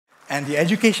And the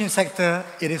education sector,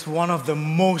 it is one of the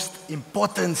most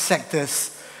important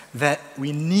sectors that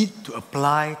we need to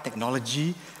apply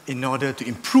technology in order to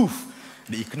improve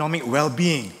the economic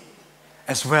well-being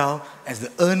as well as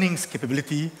the earnings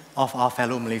capability of our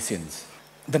fellow Malaysians.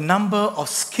 The number of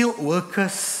skilled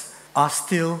workers are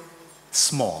still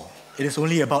small. It is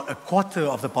only about a quarter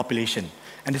of the population,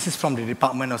 and this is from the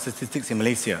Department of Statistics in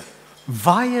Malaysia.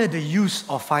 Via the use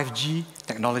of 5G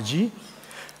technology,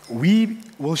 we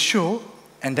will show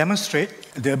and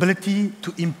demonstrate the ability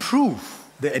to improve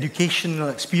the educational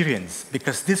experience,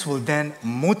 because this will then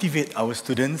motivate our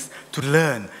students to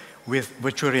learn with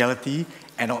virtual reality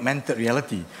and augmented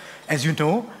reality. As you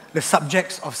know, the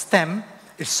subjects of STEM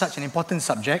is such an important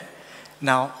subject.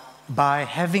 Now, by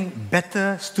having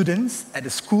better students at the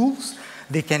schools,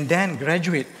 they can then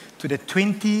graduate to the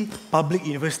 20 public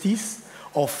universities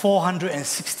or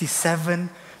 467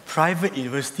 private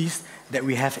universities that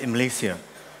we have in Malaysia.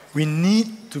 We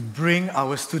need to bring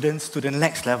our students to the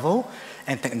next level,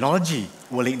 and technology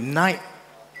will ignite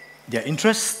their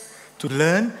interest to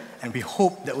learn, and we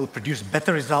hope that will produce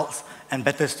better results and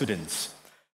better students.